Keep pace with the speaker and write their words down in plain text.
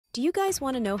Do you guys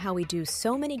want to know how we do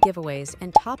so many giveaways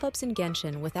and top-ups in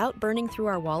Genshin without burning through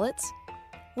our wallets?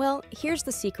 Well, here's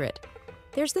the secret.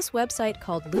 There's this website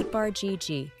called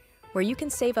LootBar.gg, where you can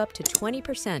save up to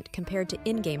 20% compared to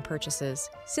in-game purchases.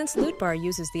 Since LootBar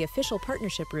uses the official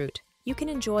partnership route, you can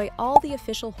enjoy all the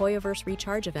official Hoyoverse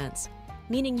recharge events,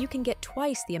 meaning you can get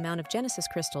twice the amount of Genesis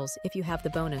crystals if you have the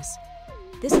bonus.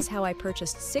 This is how I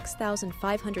purchased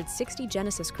 6,560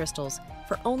 Genesis crystals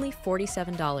for only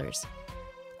 $47.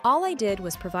 All I did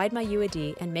was provide my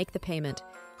UID and make the payment,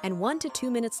 and 1 to 2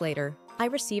 minutes later, I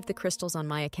received the crystals on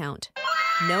my account.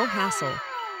 No hassle.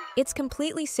 It's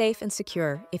completely safe and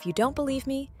secure. If you don't believe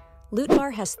me,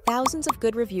 LootBar has thousands of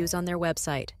good reviews on their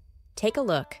website. Take a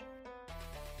look.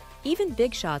 Even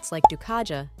big shots like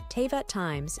Dukaja, Tevat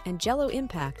Times, and Jello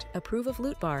Impact approve of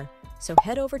LootBar, so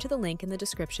head over to the link in the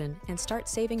description and start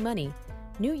saving money.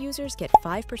 New users get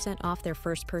 5% off their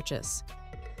first purchase.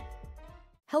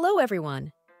 Hello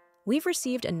everyone! We've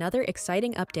received another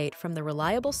exciting update from the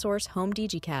reliable source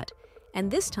HomeDGcat, and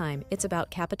this time it's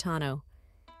about Capitano.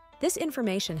 This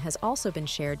information has also been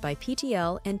shared by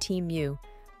PTL and Team Mew,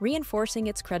 reinforcing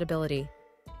its credibility.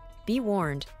 Be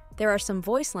warned, there are some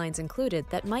voice lines included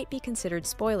that might be considered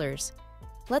spoilers.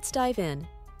 Let's dive in.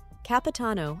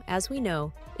 Capitano, as we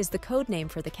know, is the codename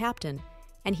for the captain,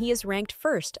 and he is ranked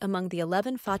first among the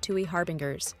 11 Fatui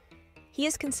Harbingers. He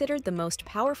is considered the most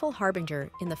powerful Harbinger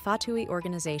in the Fatui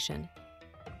organization.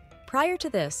 Prior to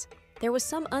this, there was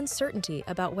some uncertainty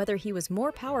about whether he was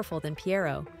more powerful than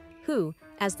PYRO, who,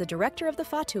 as the director of the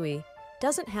Fatui,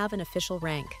 doesn't have an official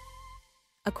rank.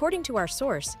 According to our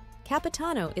source,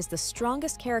 Capitano is the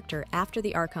strongest character after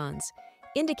the Archons,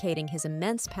 indicating his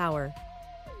immense power.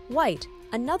 White,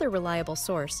 another reliable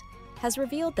source, has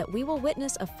revealed that we will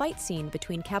witness a fight scene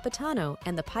between Capitano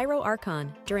and the PYRO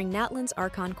Archon during Natlan's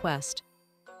Archon quest.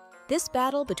 This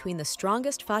battle between the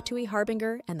strongest Fatui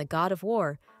Harbinger and the God of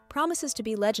War promises to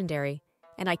be legendary,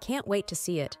 and I can't wait to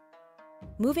see it.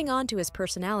 Moving on to his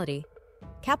personality,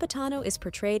 Capitano is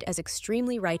portrayed as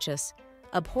extremely righteous,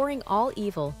 abhorring all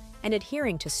evil and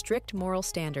adhering to strict moral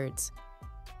standards.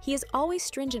 He is always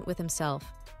stringent with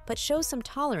himself, but shows some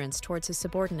tolerance towards his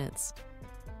subordinates.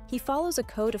 He follows a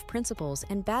code of principles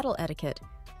and battle etiquette,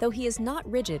 though he is not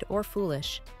rigid or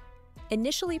foolish.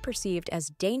 Initially perceived as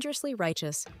dangerously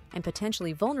righteous and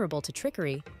potentially vulnerable to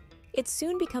trickery, it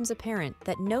soon becomes apparent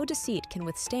that no deceit can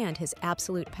withstand his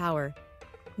absolute power.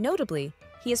 Notably,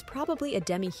 he is probably a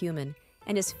demi-human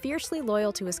and is fiercely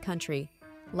loyal to his country,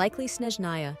 likely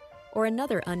Snezhnaya, or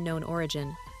another unknown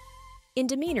origin. In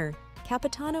demeanor,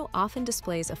 Capitano often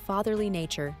displays a fatherly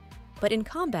nature, but in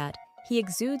combat, he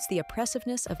exudes the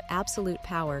oppressiveness of absolute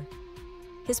power.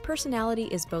 His personality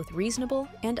is both reasonable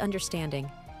and understanding,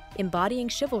 embodying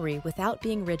chivalry without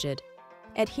being rigid,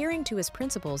 adhering to his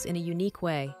principles in a unique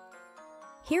way.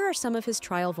 Here are some of his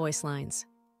trial voice lines.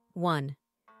 1.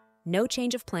 No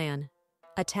change of plan.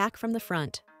 Attack from the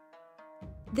front.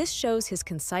 This shows his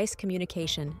concise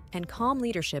communication and calm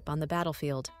leadership on the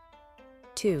battlefield.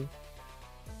 2.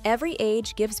 Every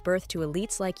age gives birth to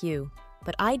elites like you,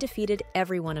 but I defeated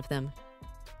every one of them.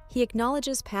 He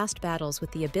acknowledges past battles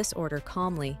with the Abyss Order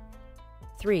calmly.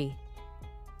 3.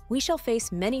 We shall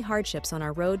face many hardships on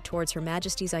our road towards Her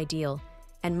Majesty's ideal,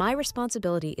 and my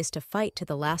responsibility is to fight to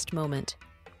the last moment.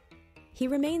 He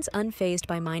remains unfazed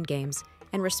by mind games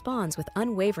and responds with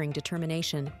unwavering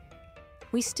determination.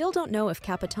 We still don't know if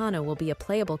Capitano will be a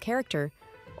playable character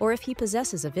or if he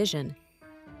possesses a vision.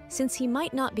 Since he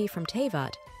might not be from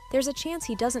Tevat, there's a chance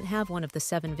he doesn't have one of the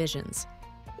 7 visions.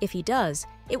 If he does,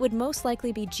 it would most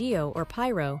likely be Geo or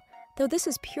PYRO, though this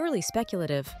is purely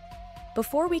speculative.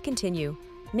 Before we continue,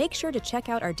 make sure to check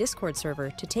out our Discord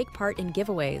server to take part in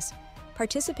giveaways,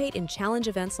 participate in challenge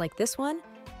events like this one,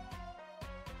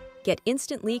 get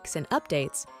instant leaks and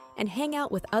updates, and hang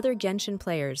out with other Genshin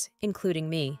players, including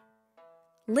me.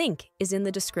 Link is in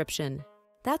the description.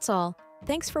 That's all.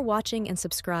 Thanks for watching and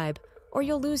subscribe, or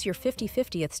you'll lose your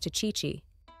 50/50ths to Chi-Chi.